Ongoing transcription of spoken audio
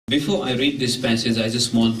Before I read this passage, I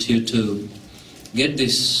just want you to get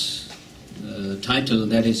this title,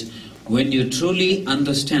 that is, When You Truly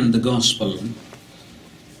Understand the Gospel.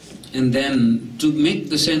 And then to make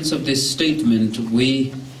the sense of this statement,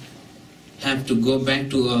 we have to go back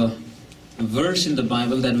to a verse in the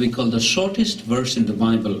Bible that we call the shortest verse in the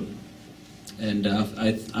Bible. And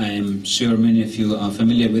I am sure many of you are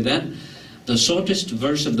familiar with that. The shortest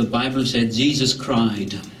verse of the Bible said, Jesus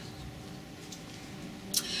cried.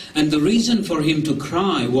 And the reason for him to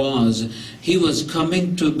cry was he was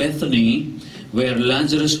coming to Bethany, where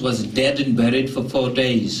Lazarus was dead and buried for 4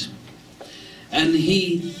 days. And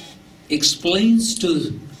he explains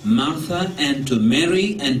to Martha and to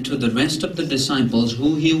Mary and to the rest of the disciples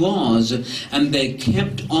who he was, and they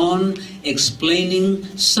kept on explaining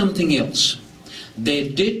something else. They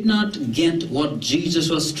did not get what Jesus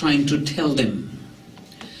was trying to tell them.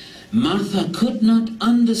 Martha could not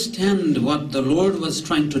understand what the Lord was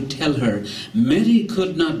trying to tell her. Mary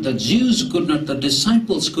could not, the Jews could not, the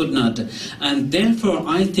disciples could not. And therefore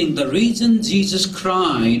I think the reason Jesus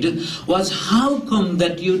cried was, how come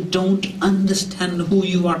that you don't understand who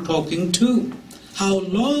you are talking to? How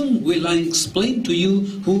long will I explain to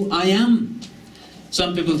you who I am?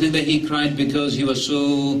 Some people think that he cried because he was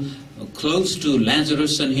so close to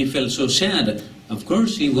Lazarus and he felt so sad. Of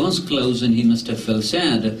course he was close and he must have felt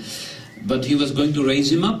sad, but he was going to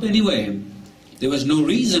raise him up anyway. There was no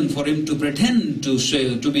reason for him to pretend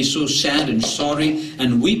to be so sad and sorry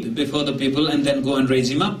and weep before the people and then go and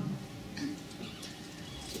raise him up.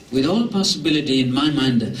 With all possibility in my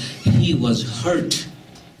mind, he was hurt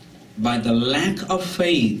by the lack of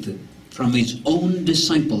faith from his own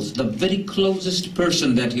disciples. The very closest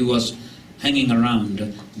person that he was hanging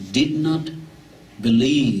around did not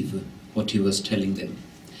believe what he was telling them.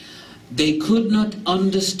 They could not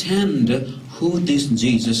understand who this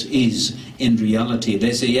Jesus is in reality.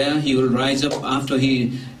 They say, yeah, he will rise up after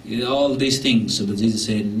all these things. But Jesus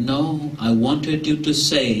said, no, I wanted you to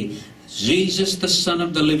say, Jesus, the Son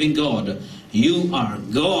of the living God, you are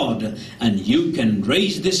God, and you can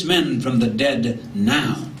raise this man from the dead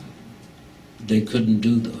now. They couldn't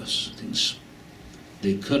do those things.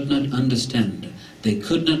 They could not understand. They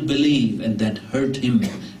could not believe, and that hurt him,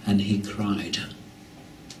 and he cried.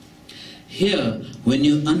 Here, when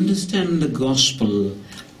you understand the gospel,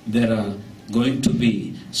 there are going to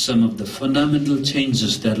be some of the fundamental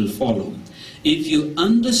changes that will follow. If you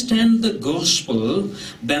understand the gospel,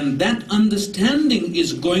 then that understanding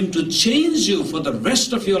is going to change you for the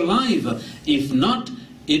rest of your life. If not,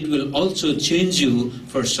 it will also change you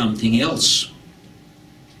for something else.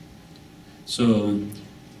 So,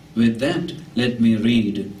 with that, let me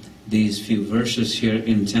read these few verses here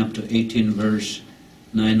in chapter 18, verse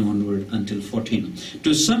 9 onward until 14.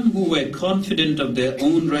 To some who were confident of their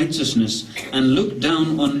own righteousness and looked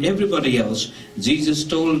down on everybody else, Jesus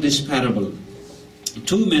told this parable.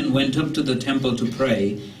 2 men went up to the temple to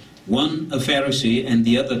pray, one a Pharisee and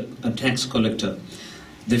the other a tax collector.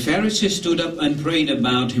 The Pharisee stood up and prayed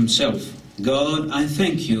about himself. God, I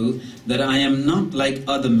thank you that I am not like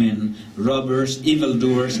other men, robbers,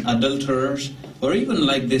 evildoers, adulterers, or even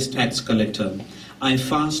like this tax collector. I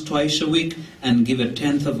fast twice a week and give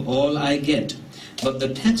 1/10 of all I get. But the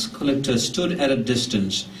tax collector stood at a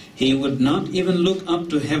distance. He would not even look up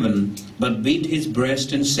to heaven, but beat his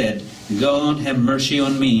breast and said, God, have mercy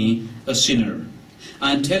on me, a sinner.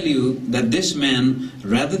 I tell you that this man,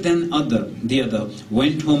 rather than the other,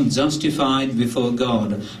 went home justified before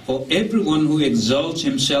God. For everyone who exalts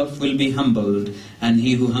himself will be humbled, and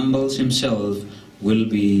he who humbles himself will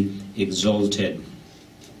be exalted.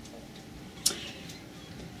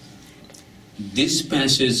 This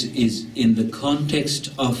passage is in the context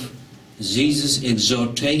of Jesus'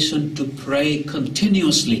 exhortation to pray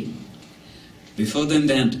continuously. Before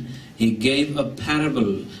that, he gave a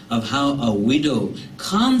parable of how a widow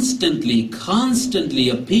constantly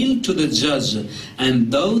appealed to the judge,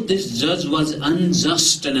 and though this judge was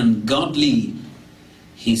unjust and ungodly,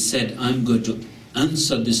 he said, I'm going to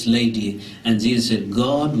answer this lady. And Jesus said,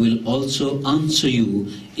 God will also answer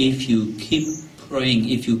you if you keep praying,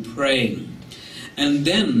 if you pray. And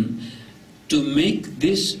then to make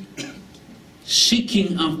this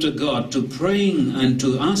seeking after God, to praying and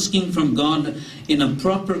to asking from God in a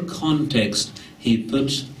proper context, he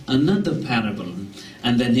puts another parable.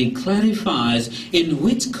 And then he clarifies in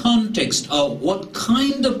which context or what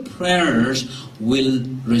kind of prayers will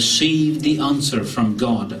receive the answer from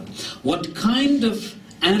God. What kind of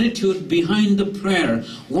attitude behind the prayer?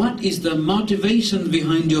 What is the motivation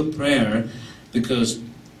behind your prayer? Because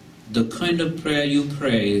the kind of prayer you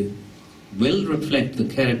pray will reflect the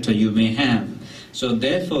character you may have. So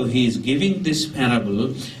therefore he is giving this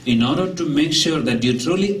parable in order to make sure that you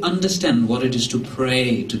truly understand what it is to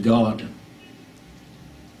pray to God,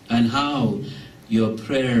 and how your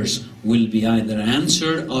prayers will be either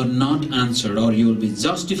answered or not answered, or you will be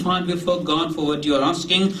justified before God for what you are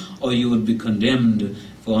asking, or you will be condemned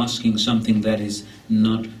for asking something that is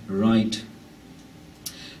not right.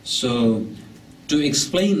 So to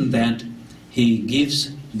explain that, he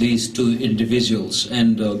gives these two individuals,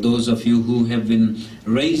 and those of you who have been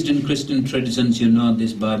raised in Christian traditions, you know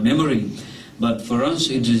this by memory, but for us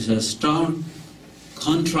it is a stark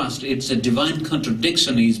contrast, it's a divine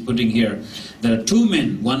contradiction he's putting here. There are two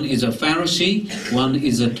men, one is a Pharisee, one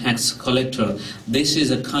is a tax collector. This is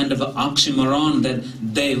a kind of an oxymoron, that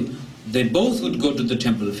they both would go to the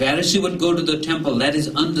temple. Pharisee would go to the temple. That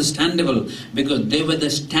is understandable, because they were the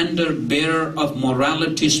standard bearer of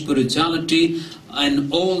morality, spirituality,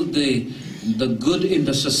 and all the good in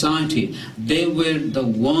the society. They were the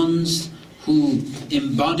ones who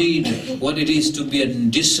embodied what it is to be a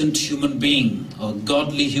decent human being, or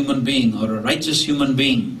godly human being, or a righteous human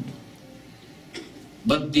being.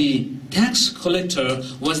 But the tax collector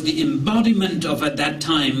was the embodiment of, at that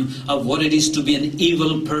time, of what it is to be an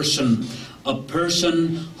evil person. A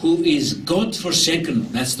person who is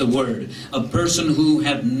God-forsaken, that's the word. A person who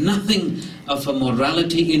have nothing of a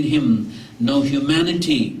morality in him, no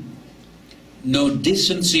humanity, no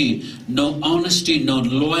decency, no honesty, no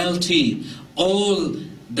loyalty. All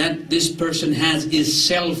that this person has is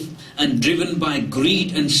self, and driven by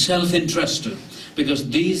greed and self-interest. Because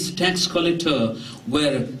these tax collectors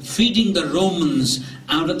were feeding the Romans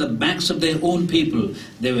out of the backs of their own people.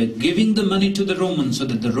 They were giving the money to the Romans so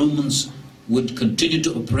that the Romans would continue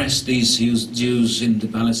to oppress these Jews in the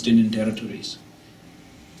Palestinian territories.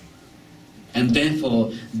 And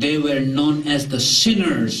therefore they were known as the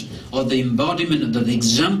sinners, or the embodiment, the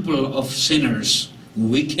example of sinners,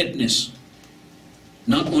 wickedness.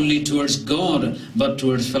 Not only towards God, but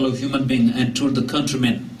towards fellow human beings and toward the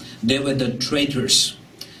countrymen. They were the traitors.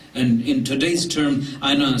 And in today's term,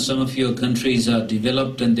 I know some of your countries are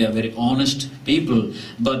developed and they are very honest people,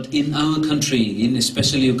 but in our country,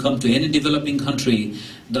 especially you come to any developing country,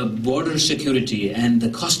 the border security and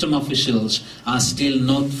the custom officials are still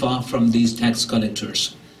not far from these tax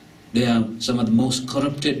collectors. They are some of the most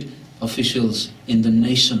corrupted officials in the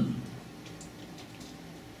nation.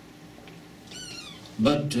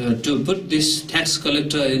 But to put this tax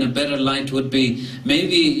collector in a better light would be,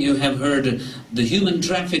 maybe you have heard the human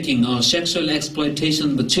trafficking or sexual exploitation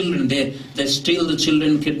of the children. They steal the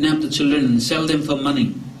children, kidnap the children and sell them for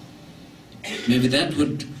money. Maybe that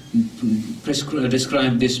would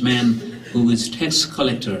describe this man who is tax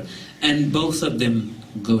collector. And both of them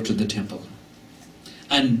go to the temple.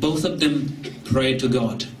 And both of them pray to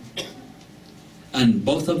God. And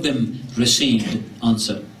both of them received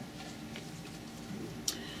answer.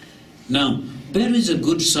 Now, there is a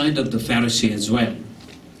good side of the Pharisee as well.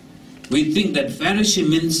 We think that Pharisee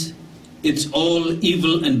means it's all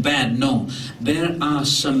evil and bad. No, there are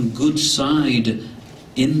some good side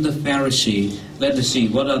in the Pharisee. Let us see,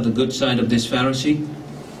 what are the good side of this Pharisee?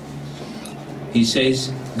 He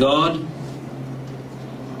says, God,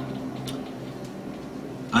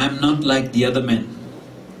 I am not like the other men.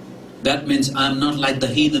 That means I am not like the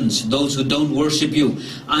heathens, those who don't worship you.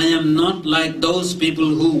 I am not like those people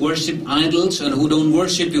who worship idols and who don't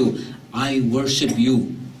worship you. I worship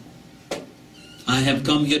you. I have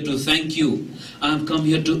come here to thank you. I have come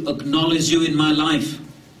here to acknowledge you in my life.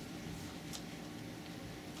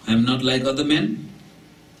 I am not like other men.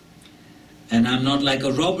 And I am not like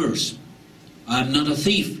a robbers. I am not a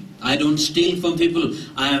thief. I don't steal from people.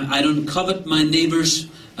 I don't covet my neighbor's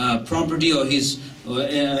property or his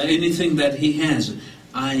anything that he has.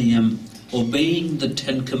 I am obeying the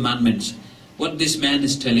 10 commandments. What this man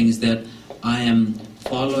is telling is that I am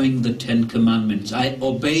following the 10 commandments. I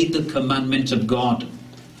obey the commandments of God.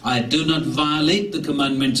 I do not violate the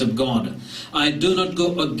commandments of God. I do not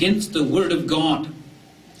go against the word of God.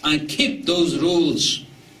 I keep those rules.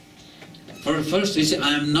 For first he said,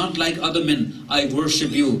 I am not like other men. I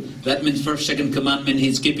worship you. That means first, second commandment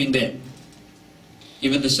he's keeping there.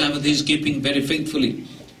 Even the Sabbath he's keeping very faithfully.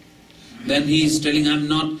 Then he's telling, I'm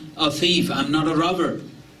not a thief, I'm not a robber.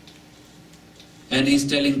 And he's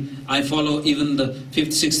telling, I follow even the 5th,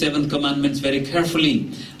 6th, 7th commandments very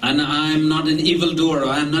carefully. And I'm not an evildoer,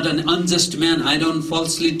 I am not an unjust man. I don't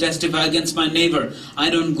falsely testify against my neighbor. I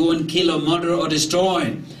don't go and kill or murder or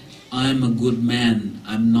destroy. I am a good man,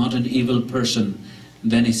 I'm not an evil person.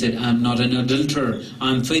 Then he said, I'm not an adulterer.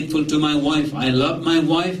 I'm faithful to my wife. I love my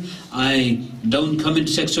wife. I don't commit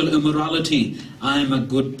sexual immorality. I'm a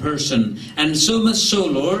good person. And so much so,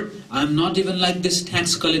 Lord, I'm not even like this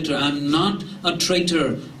tax collector. I'm not a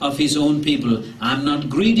traitor of his own people. I'm not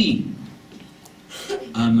greedy.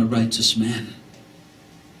 I'm a righteous man.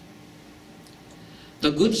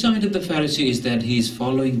 The good side of the Pharisee is that he is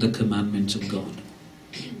following the commandments of God.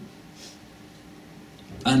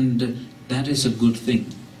 And that is a good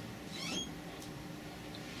thing.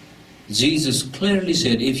 Jesus clearly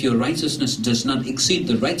said, if your righteousness does not exceed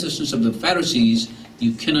the righteousness of the Pharisees,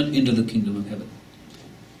 you cannot enter the kingdom of heaven.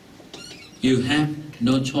 You have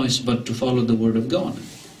no choice but to follow the word of God.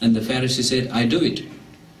 And the Pharisee said, I do it.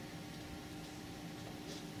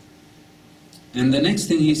 And the next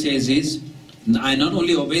thing he says is, I not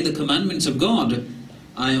only obey the commandments of God,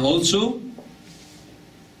 I also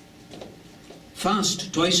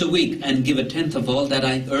fast twice a week and give a tenth of all that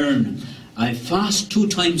I earn. I fast 2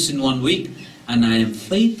 times in 1 week, and I am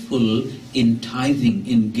faithful in tithing,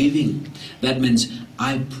 in giving. That means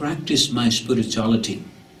I practice my spirituality.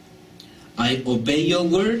 I obey your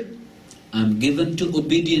word. I'm given to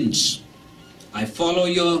obedience. I follow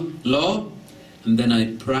your law, and then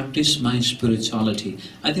I practice my spirituality.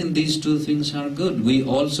 I think these 2 things are good. We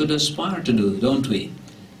all should aspire to do, don't we?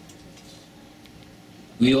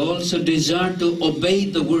 We also desire to obey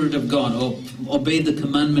the word of God, or obey the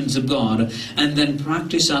commandments of God, and then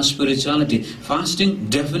practice our spirituality. Fasting,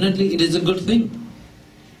 definitely it is a good thing.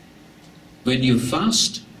 When you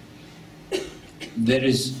fast, there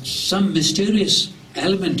is some mysterious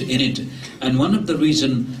element in it. And one of the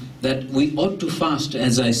reasons that we ought to fast,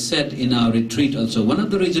 as I said in our retreat also, one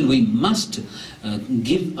of the reasons we must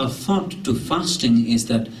give a thought to fasting is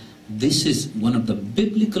that this is one of the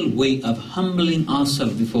biblical way of humbling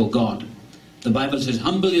ourselves before God. The Bible says,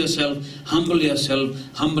 humble yourself, humble yourself,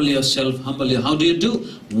 humble yourself, humble yourself. How do you do?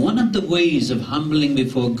 One of the ways of humbling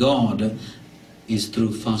before God is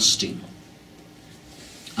through fasting.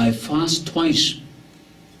 I fast twice.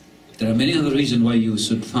 There are many other reasons why you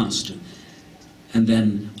should fast. And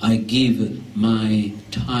then I give my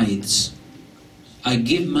tithes. I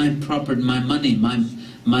give my property, my money,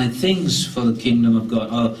 my things for the kingdom of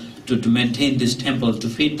God, or to maintain this temple, to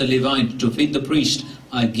feed the Levite, to feed the priest.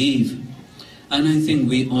 I give. And I think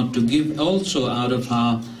we ought to give also out of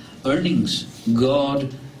our earnings.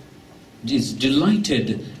 God is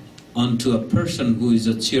delighted unto a person who is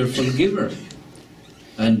a cheerful giver.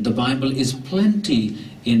 And the Bible is plenty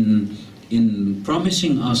in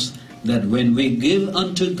promising us that when we give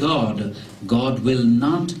unto God, God will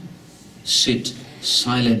not sit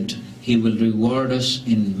silent. He will reward us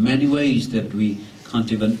in many ways that we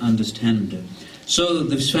can't even understand. So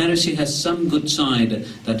the Pharisee has some good side,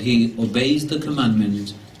 that he obeys the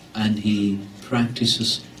commandments and he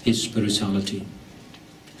practices his spirituality.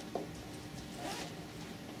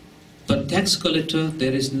 But tax collector,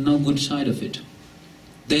 there is no good side of it.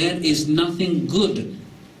 There is nothing good.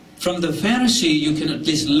 From the Pharisee, you can at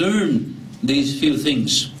least learn these few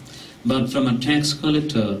things. But from a tax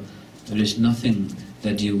collector, there is nothing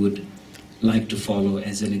that you would like to follow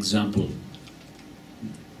as an example.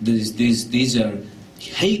 These are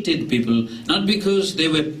hated people, not because they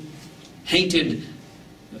were hated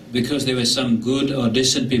because they were some good or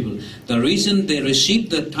decent people. The reason they received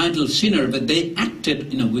the title sinner, but they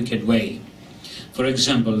acted in a wicked way. For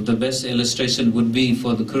example, the best illustration would be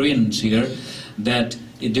for the Koreans here, that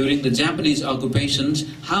during the Japanese occupations,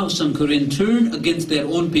 how some Koreans turned against their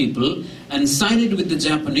own people and sided with the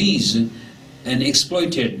Japanese and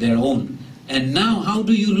exploited their own. And now, how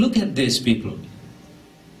do you look at these people?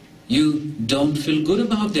 You don't feel good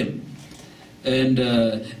about them. And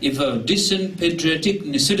if a decent, patriotic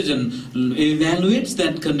citizen evaluates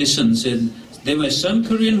that conditions, and there were some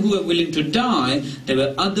Koreans who were willing to die, there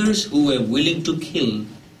were others who were willing to kill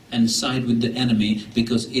and side with the enemy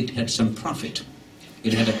because it had some profit.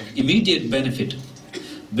 It had an immediate benefit.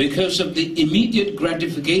 Because of the immediate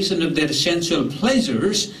gratification of their sensual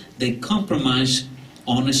pleasures, they compromise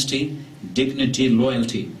honesty, dignity,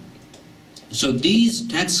 loyalty. So these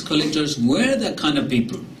tax collectors were that kind of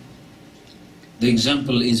people. The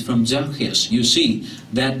example is from Zacchaeus. You see,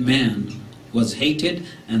 that man was hated,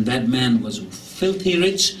 and that man was filthy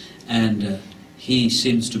rich, and he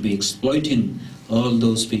seems to be exploiting all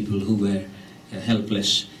those people who were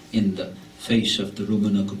helpless in the face of the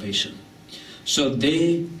Roman occupation. So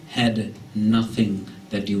they had nothing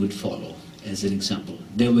that you would follow as an example.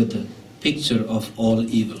 They were the picture of all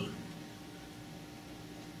evil.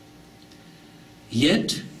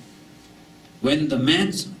 Yet, when the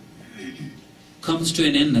match comes to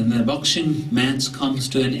an end and the boxing match comes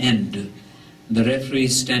to an end, the referee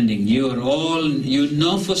is standing. You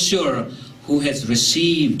know for sure who has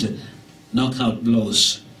received knockout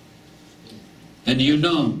blows. And you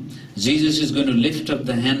know Jesus is going to lift up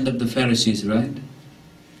the hand of the Pharisees, right?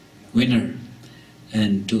 Winner.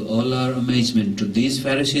 And to all our amazement, to these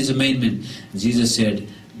Pharisees' amazement, Jesus said,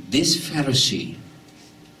 this Pharisee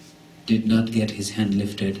did not get his hand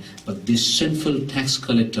lifted, but this sinful tax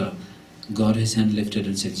collector got his hand lifted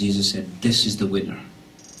and said, Jesus said, this is the winner.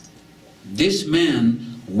 This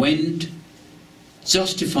man went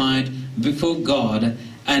justified before God,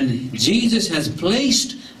 and Jesus has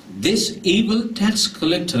placed this evil tax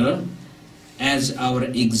collector as our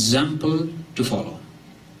example to follow.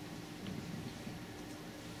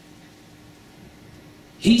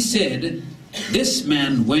 He said, this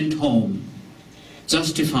man went home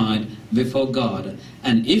justified before God.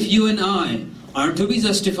 And if you and I are to be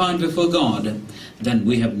justified before God, then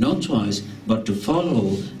we have no choice but to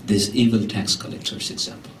follow this evil tax collector's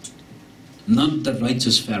example, not the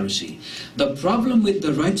righteous Pharisee. The problem with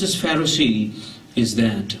the righteous Pharisee is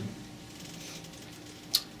that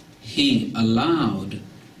he allowed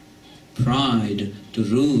pride to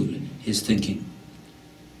rule his thinking.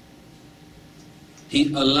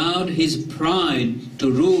 He allowed his pride to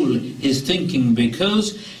rule his thinking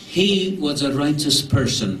because he was a righteous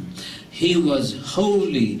person. He was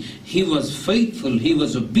holy, he was faithful, he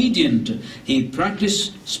was obedient, he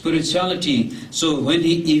practiced spirituality. So when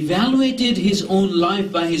he evaluated his own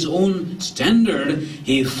life by his own standard,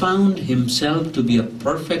 he found himself to be a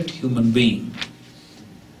perfect human being.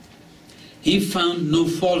 He found no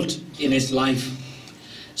fault in his life.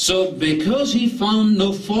 So because he found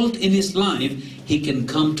no fault in his life, he can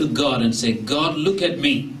come to God and say, God, look at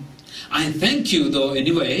me. I thank you though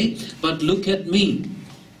anyway, but look at me.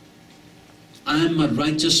 I'm a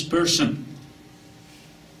righteous person.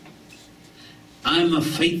 I'm a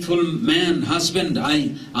faithful man, husband.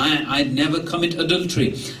 I never commit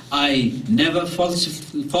adultery. I never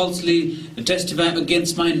falsely testify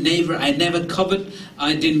against my neighbor. I never covet.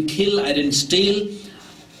 I didn't kill. I didn't steal.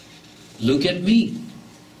 Look at me.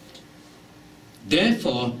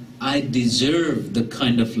 Therefore, I deserve the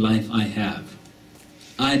kind of life I have.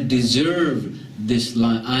 I deserve this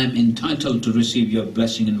life. I am entitled to receive your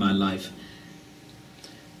blessing in my life.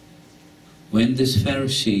 When this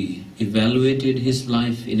Pharisee evaluated his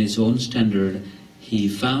life in his own standard, he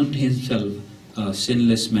found himself a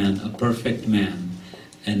sinless man, a perfect man.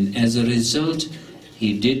 And as a result,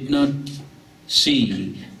 he did not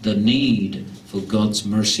see the need for God's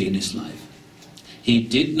mercy in his life. He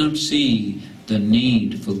did not see the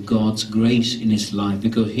need for God's grace in his life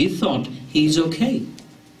because he thought he's okay.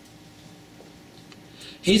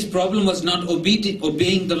 His problem was not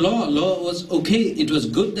obeying the law. Law was okay. It was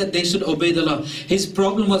good that they should obey the law. His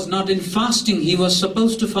problem was not in fasting. He was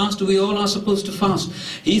supposed to fast. We all are supposed to fast.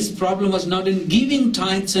 His problem was not in giving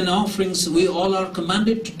tithes and offerings. We all are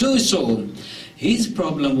commanded to do so. His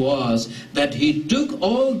problem was that he took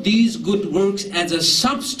all these good works as a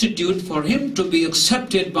substitute for him to be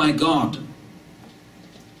accepted by God.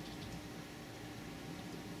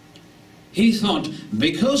 He thought,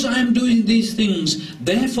 because I am doing these things,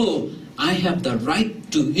 therefore I have the right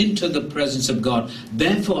to enter the presence of God.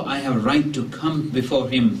 Therefore I have a right to come before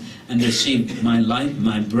Him and receive my life,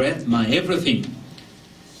 my breath, my everything.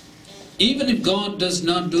 Even if God does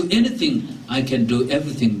not do anything, I can do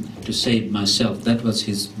everything to save myself. That was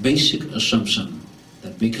his basic assumption,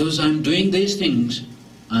 that because I'm doing these things,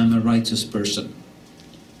 I'm a righteous person.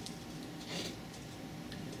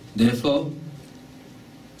 Therefore,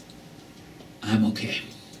 I'm okay.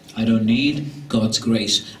 I don't need God's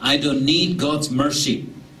grace. I don't need God's mercy.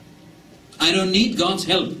 I don't need God's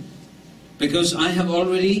help because I have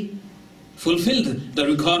already fulfilled the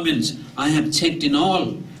requirements. I have checked in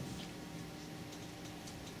all.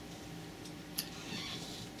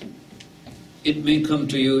 It may come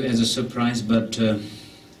to you as a surprise, but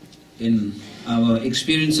in our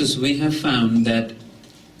experiences we have found that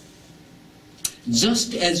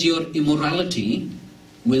just as your immorality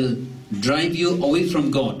will drive you away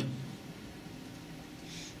from God,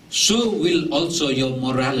 so will also your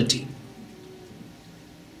morality.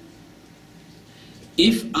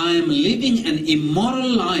 If I am living an immoral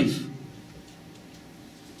life,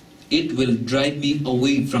 it will drive me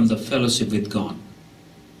away from the fellowship with God.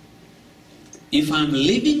 If I am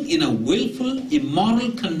living in a willful,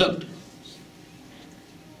 immoral conduct,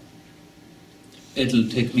 it will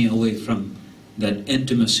take me away from that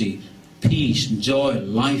intimacy, peace, joy,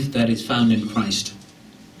 life that is found in Christ.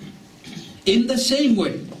 In the same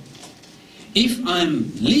way, if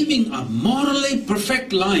I'm living a morally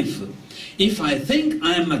perfect life, if I think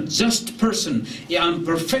I am a just person, I'm a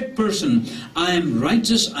perfect person, I am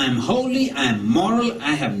righteous, I am holy, I am moral,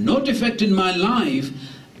 I have no defect in my life,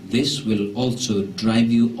 this will also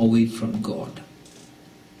drive you away from God.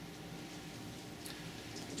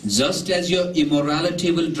 Just as your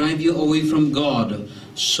immorality will drive you away from God,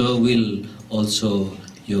 so will also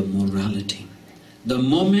your morality. The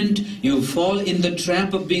moment you fall in the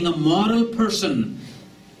trap of being a moral person,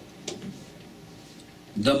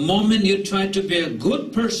 the moment you try to be a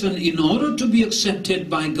good person in order to be accepted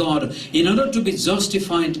by God, in order to be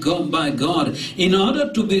justified by God, in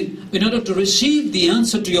order to receive the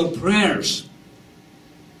answer to your prayers,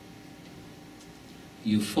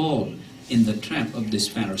 you fall in the trap of this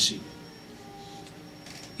Pharisee.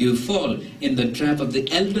 You fall in the trap of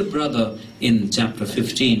the elder brother in chapter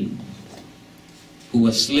 15, who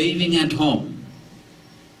was slaving at home,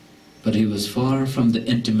 but he was far from the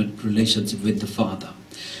intimate relationship with the Father.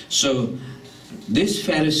 So this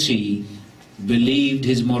Pharisee believed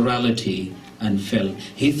his morality and fell.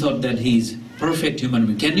 He thought that he's perfect human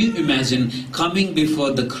being. Can you imagine coming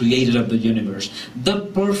before the creator of the universe, the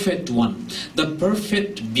perfect one, the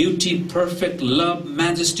perfect beauty, perfect love,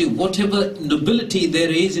 majesty, whatever nobility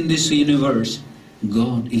there is in this universe?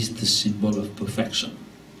 God is the symbol of perfection.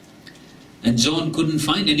 And John couldn't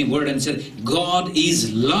find any word and said, God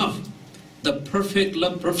is love. The perfect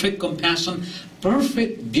love, perfect compassion,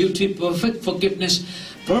 perfect beauty, perfect forgiveness,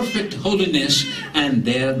 perfect holiness. And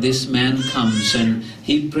there this man comes and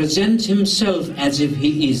he presents himself as if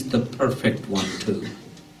he is the perfect one too.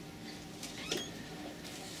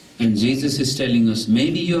 And Jesus is telling us,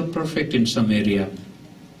 maybe you are perfect in some area.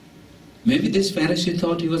 Maybe this Pharisee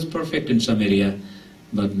thought he was perfect in some area,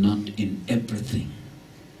 but not in everything.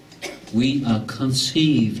 We are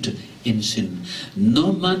conceived in sin. No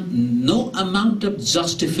amount of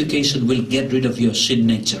justification will get rid of your sin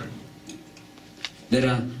nature. There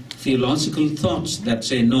are theological thoughts that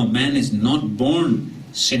say, no, man is not born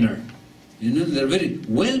sinner. You know, there are very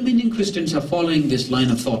well-meaning Christians are following this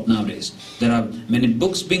line of thought nowadays. There are many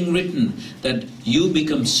books being written that you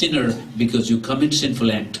become sinner because you commit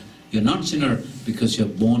sinful act. You're not sinner because you're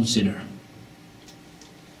born sinner.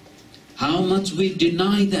 How much we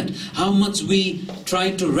deny that, how much we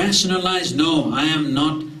try to rationalize, no, I am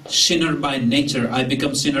not sinner by nature, I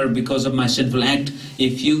become sinner because of my sinful act.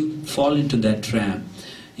 If you fall into that trap,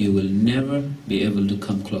 you will never be able to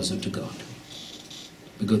come closer to God.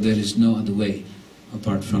 Because there is no other way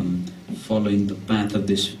apart from following the path of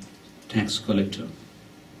this tax collector.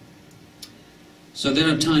 So there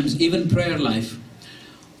are times, even prayer life,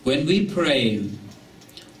 when we pray,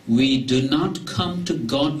 we do not come to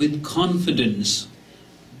God with confidence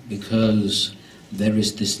because there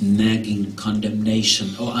is this nagging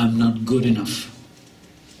condemnation. Oh, I'm not good enough.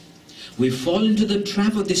 We fall into the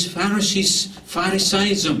trap of this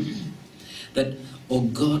Pharisaism that, oh,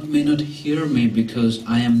 God may not hear me because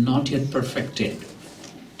I am not yet perfected.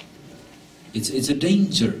 It's a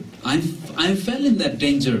danger. I fell in that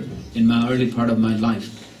danger in my early part of my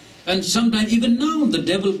life. And sometimes, even now, the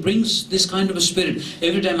devil brings this kind of a spirit.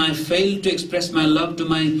 Every time I fail to express my love to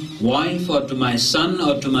my wife or to my son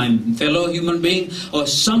or to my fellow human being, or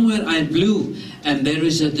somewhere I blew, and there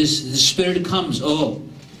is this spirit comes, oh,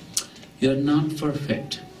 you're not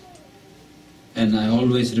perfect. And I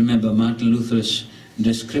always remember Martin Luther's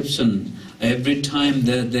description, every time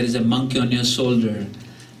there is a monkey on your shoulder,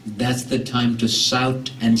 that's the time to shout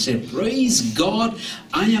and say, praise God,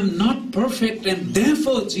 I am not perfect and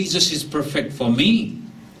therefore Jesus is perfect for me.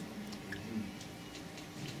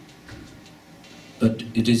 But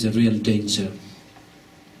it is a real danger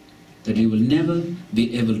that you will never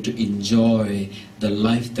be able to enjoy the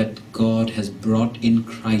life that God has brought in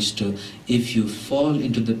Christ if you fall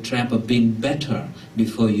into the trap of being better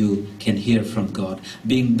before you can hear from God,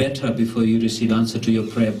 being better before you receive answer to your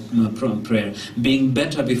prayer, being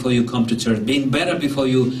better before you come to church, being better before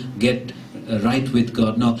you get right with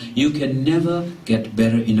God. No, you can never get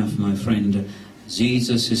better enough, my friend.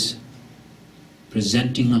 Jesus is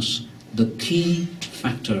presenting us the key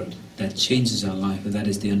factor that changes our life, and that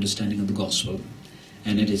is the understanding of the gospel.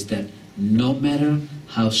 And it is that no matter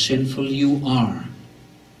how sinful you are,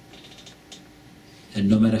 and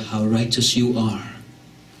no matter how righteous you are,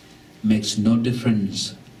 makes no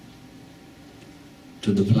difference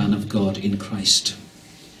to the plan of God in Christ.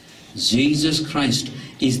 Jesus Christ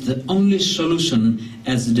is the only solution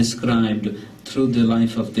as described through the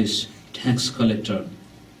life of this tax collector.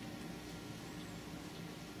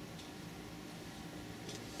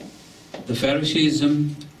 The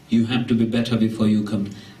Phariseeism, you have to be better before you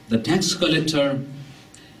come. The tax collector,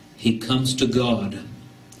 he comes to God.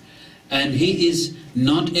 And he is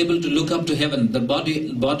not able to look up to heaven. The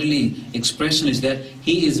bodily expression is that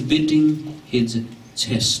he is beating his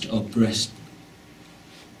chest or breast.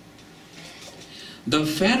 The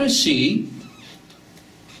Pharisee,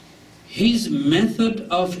 his method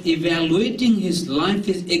of evaluating his life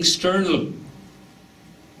is external.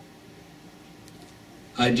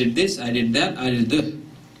 I did this, I did that, I did this.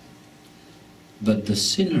 But the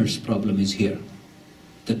sinner's problem is here.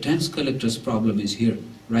 The tax collector's problem is here,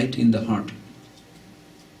 right in the heart.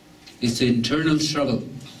 It's the internal struggle.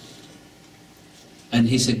 And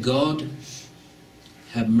he said, God,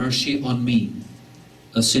 have mercy on me,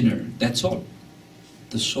 a sinner. That's all.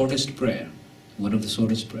 The shortest prayer, one of the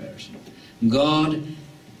shortest prayers. God,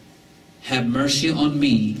 have mercy on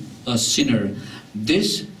me, a sinner.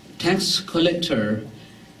 This tax collector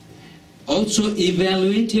also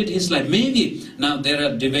evaluated his life. Maybe, now there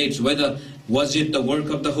are debates whether was it the work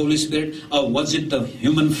of the Holy Spirit or was it the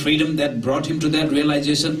human freedom that brought him to that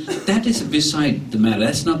realization? That is beside the matter.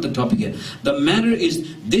 That's not the topic here. The matter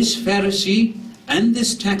is this Pharisee and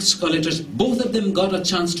this tax collector, both of them got a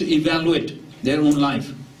chance to evaluate their own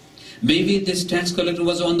life. Maybe this tax collector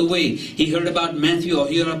was on the way. He heard about Matthew or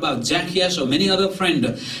he heard about Zacchaeus or many other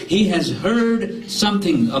friends. He has heard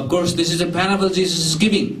something. Of course, this is a parable Jesus is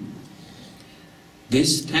giving.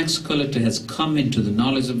 This tax collector has come into the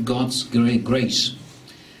knowledge of God's great grace.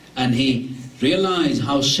 And he realized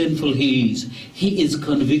how sinful he is. He is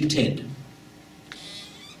convicted.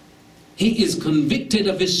 He is convicted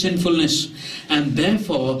of his sinfulness. And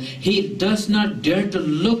therefore, he does not dare to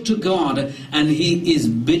look to God. And he is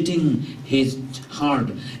beating his heart.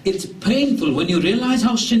 It's painful. When you realize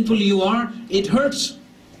how sinful you are, it hurts.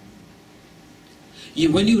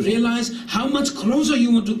 When you realize how much closer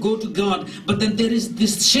you want to go to God, but then there is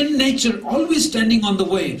this sin nature always standing on the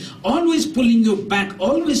way, always pulling you back,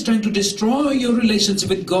 always trying to destroy your relationship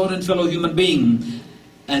with God and fellow human being,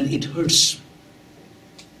 and it hurts.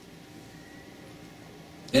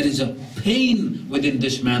 There is a pain within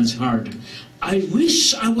this man's heart. I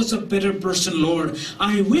wish I was a better person, Lord.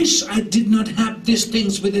 I wish I did not have these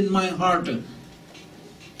things within my heart.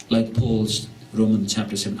 Like Paul's Romans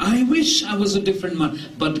chapter 7. I wish I was a different man.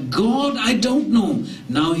 But God, I don't know.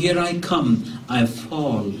 Now here I come. I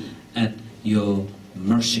fall at your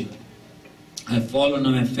mercy. I have fallen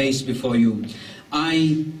on my face before you.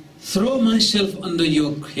 I throw myself under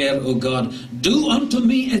your care, O God. Do unto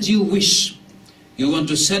me as you wish. You want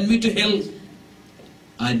to send me to hell?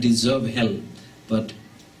 I deserve hell. But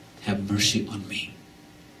have mercy on me.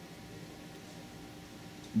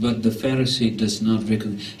 But the Pharisee does not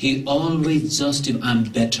recognize. He always justifies, I'm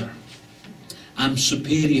better. I'm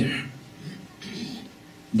superior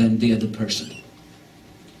than the other person.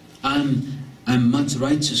 I'm much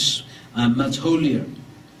righteous. I'm much holier.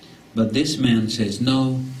 But this man says,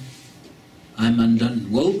 no, I'm undone.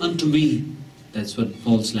 Woe unto me. That's what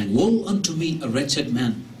Paul's like. Woe unto me, a wretched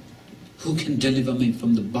man. Who can deliver me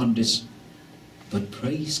from the bondage? But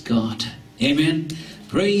praise God. Amen.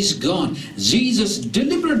 Praise God. Jesus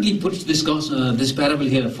deliberately puts this parable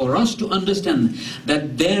here for us to understand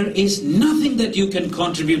that there is nothing that you can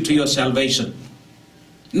contribute to your salvation.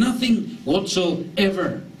 Nothing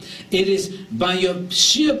whatsoever. It is by your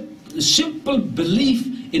simple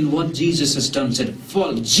belief in what Jesus has done. Said,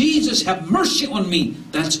 fall. Jesus, have mercy on me.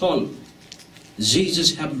 That's all.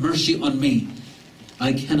 Jesus, have mercy on me.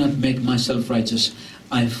 I cannot make myself righteous.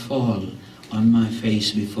 I fall on my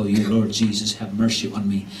face before you, Lord Jesus, have mercy on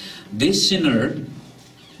me. This sinner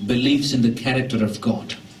believes in the character of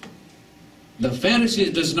God. The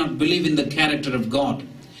Pharisee does not believe in the character of God.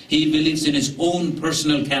 He believes in his own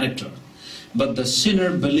personal character. But the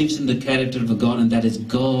sinner believes in the character of God, and that is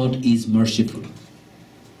God is merciful.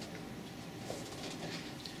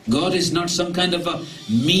 God is not some kind of a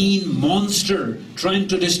mean monster trying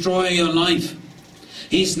to destroy your life.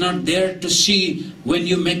 He's not there to see when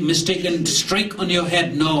you make mistake and strike on your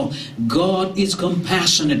head. No, God is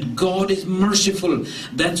compassionate. God is merciful.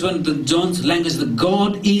 That's when John's language, the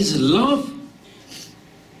God is love.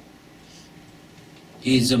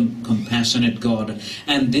 He is a compassionate God.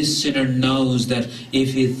 And this sinner knows that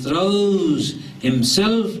if he throws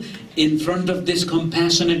himself in front of this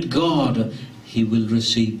compassionate God, he will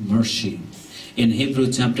receive mercy. In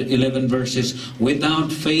Hebrews chapter 11 verses, without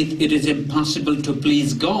faith it is impossible to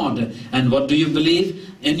please God. And what do you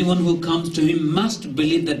believe? Anyone who comes to him must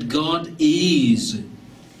believe that God is,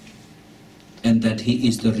 and that he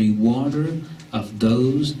is the rewarder of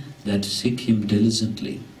those that seek him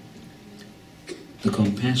diligently. The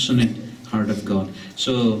compassionate heart of God.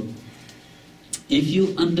 So, if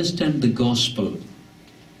you understand the gospel,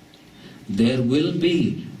 there will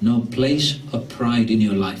be no place of pride in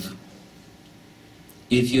your life.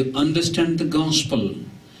 If you understand the gospel,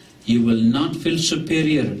 you will not feel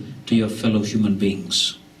superior to your fellow human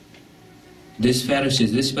beings. This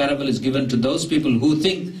parable is given to those people who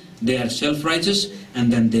think they are self-righteous,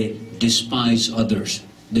 and then they despise others.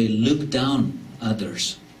 They look down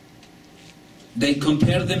others. They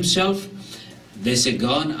compare themselves. They say,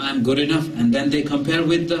 God, I'm good enough. And then they compare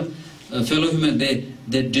with the fellow human.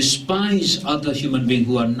 They despise other human beings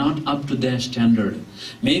who are not up to their standard.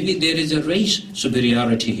 Maybe there is a race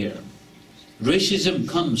superiority here. Racism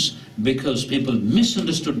comes because people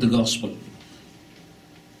misunderstood the gospel.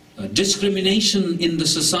 Discrimination in the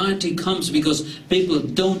society comes because people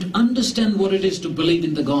don't understand what it is to believe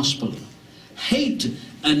in the gospel. Hate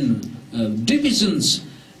and divisions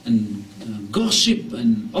and gossip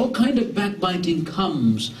and all kind of backbiting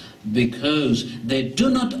comes because they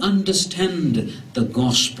do not understand the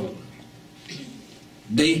gospel.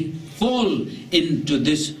 They fall into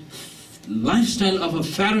this lifestyle of a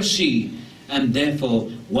Pharisee, and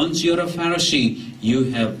therefore once you're a Pharisee,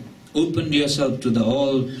 you have opened yourself to the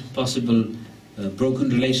all possible broken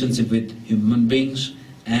relationship with human beings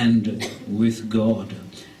and with God.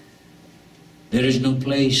 There is no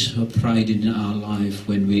place of pride in our life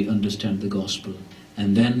when we understand the gospel.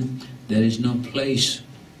 And then there is no place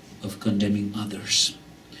of condemning others.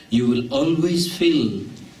 You will always feel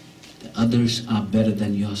that others are better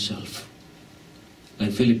than yourself.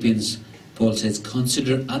 Like Philippians, Paul says,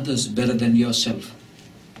 consider others better than yourself.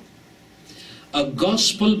 A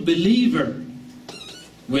gospel believer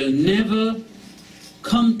will never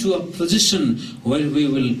come to a position where we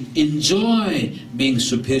will enjoy being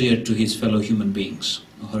superior to his fellow human beings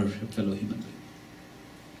or her fellow human being.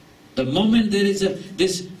 The moment there is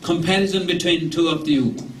this comparison between two of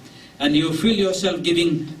you and you feel yourself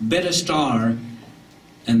giving better star,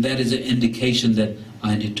 and that is an indication that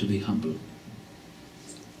I need to be humble.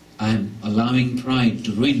 I am allowing pride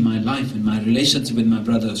to ruin my life and my relationship with my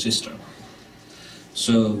brother or sister.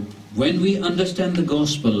 So when we understand the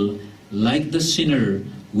gospel, like the sinner,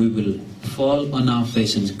 we will fall on our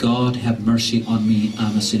faces. God, have mercy on me.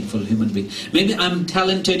 I'm a sinful human being. Maybe I'm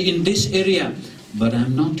talented in this area, but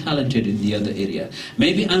I'm not talented in the other area.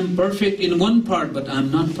 Maybe I'm perfect in one part, but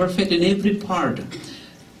I'm not perfect in every part.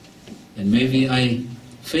 And maybe I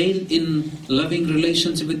fail in loving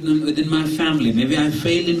relationship within my family. Maybe I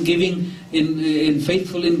fail in giving, in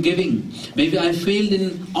faithful in giving. Maybe I failed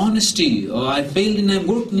in honesty, or I failed in a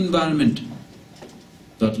working environment.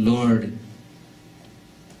 But Lord,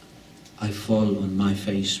 I fall on my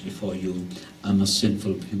face before you. I'm a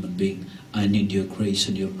sinful human being. I need your grace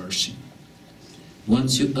and your mercy.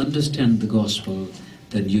 Once you understand the gospel,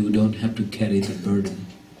 then you don't have to carry the burden.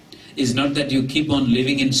 It's not that you keep on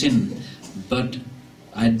living in sin, but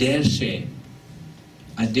I dare say,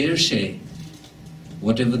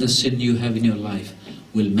 whatever the sin you have in your life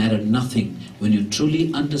will matter nothing when you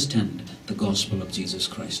truly understand the gospel of Jesus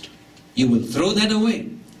Christ. You will throw that away.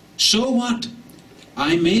 So what?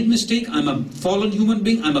 I made mistake. I'm a fallen human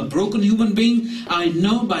being. I'm a broken human being. I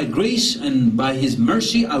know by grace and by His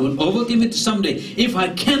mercy I will overcome it someday. If I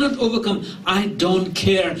cannot overcome, I don't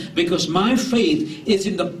care, because my faith is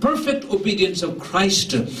in the perfect obedience of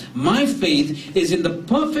Christ. My faith is in the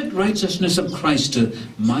perfect righteousness of Christ.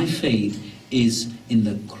 My faith is in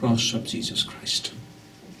the cross of Jesus Christ.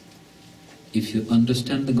 If you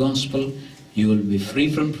understand the gospel, you will be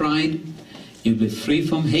free from pride, you'll be free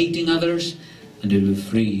from hating others, and you'll be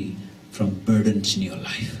free from burdens in your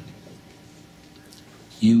life.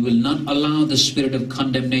 You will not allow the spirit of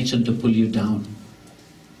condemnation to pull you down.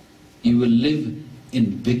 You will live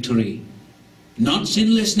in victory. Not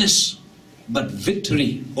sinlessness, but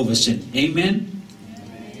victory over sin. Amen?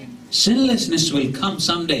 Amen. Sinlessness will come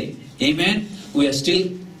someday. Amen? We are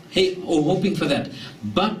still hoping for that.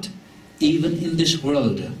 But even in this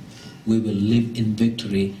world, we will live in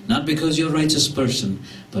victory. Not because you're a righteous person,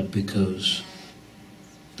 but because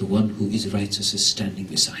the one who is righteous is standing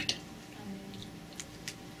beside.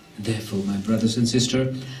 Therefore, my brothers and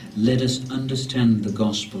sisters, let us understand the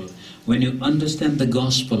gospel. When you understand the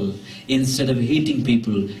gospel, instead of hating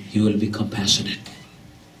people, you will be compassionate.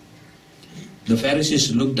 The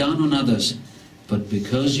Pharisees looked down on others, but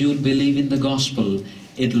because you believe in the gospel,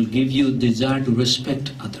 it will give you desire to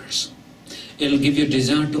respect others. It will give you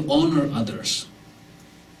desire to honor others.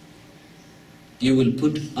 You will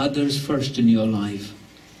put others first in your life.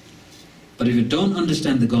 But if you don't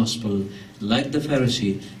understand the gospel, like the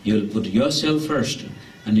Pharisee, you will put yourself first,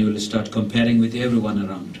 and you will start comparing with everyone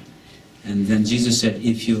around. And then Jesus said,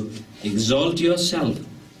 if you exalt yourself,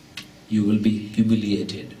 you will be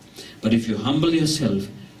humiliated. But if you humble yourself,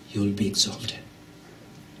 you will be exalted.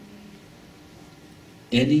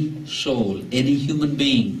 Any soul, any human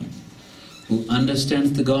being who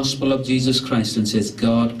understands the gospel of Jesus Christ and says,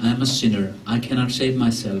 God, I am a sinner, I cannot save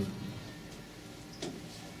myself.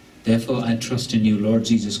 Therefore, I trust in you, Lord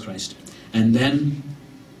Jesus Christ. And then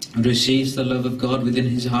receives the love of God within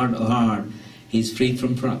his heart or heart, he is free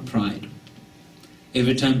from pride.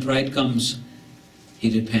 Every time pride comes,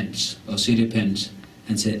 he repents or she repents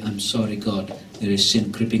and says, I'm sorry God, there is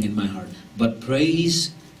sin creeping in my heart. But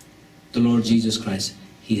praise the Lord Jesus Christ,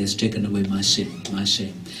 he has taken away my sin, my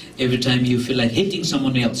shame. Every time you feel like hating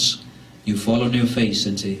someone else, you fall on your face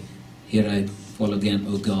and say, here I fall again,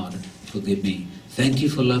 oh God, forgive me. Thank you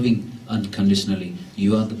for loving unconditionally.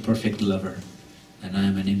 You are the perfect lover, and I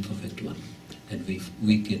am an imperfect one. And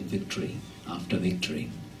we get victory after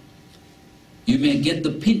victory. You may get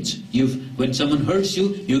the pinch. When someone hurts you,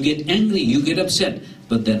 you get angry, you get upset.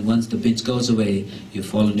 But then once the pinch goes away, you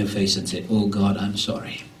fall on your face and say, oh God, I'm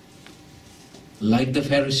sorry. Like the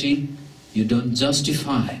Pharisee, you don't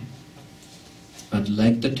justify. But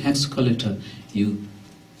like the tax collector, you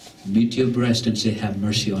beat your breast and say, have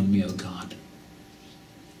mercy on me, O God.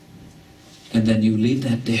 And then you leave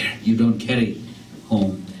that there. You don't carry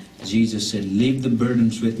home. Jesus said, leave the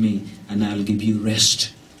burdens with me and I'll give you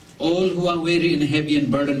rest. All who are weary and heavy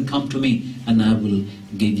and burdened, come to me and I will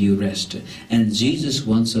give you rest. And Jesus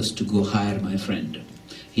wants us to go higher, my friend.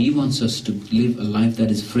 He wants us to live a life that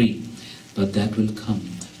is free. But that will come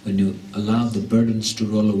when you allow the burdens to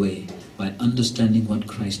roll away by understanding what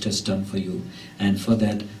Christ has done for you. And for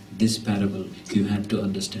that, this parable, you have to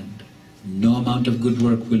understand. No amount of good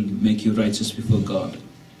work will make you righteous before God.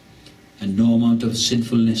 And no amount of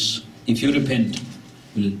sinfulness, if you repent,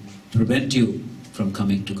 will prevent you from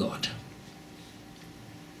coming to God.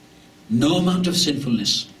 No amount of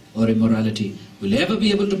sinfulness or immorality will ever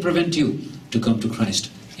be able to prevent you to come to Christ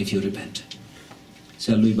if you repent.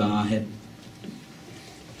 Shall we bow our head?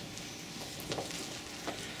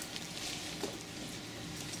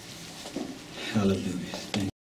 Hallelujah. Thank you.